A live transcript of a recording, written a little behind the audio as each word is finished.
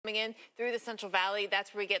coming in through the Central Valley.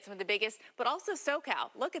 That's where we get some of the biggest, but also SoCal.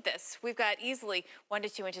 Look at this. We've got easily 1 to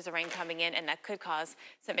 2 inches of rain coming in, and that could cause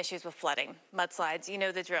some issues with flooding, mudslides. You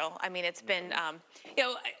know the drill. I mean, it's been,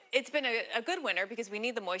 it's been a good winter because we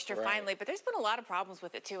need the moisture finally, but there's been a lot of problems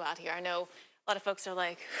with it too out here. I know a lot of folks are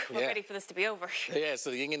like, we're ready for this to be over. Yeah,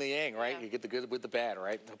 so the yin and the yang, right? You get the good with the bad,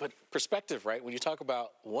 right? But perspective, right? When you talk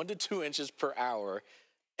about 1 to 2 inches per hour,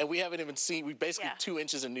 and we haven't even seen, we basically 2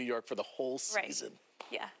 inches in New York for the whole season.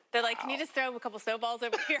 Yeah. They're like, can you just throw a couple snowballs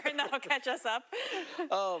over here and that'll catch us up?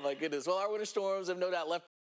 Oh, my goodness. Well, our winter storms have no doubt left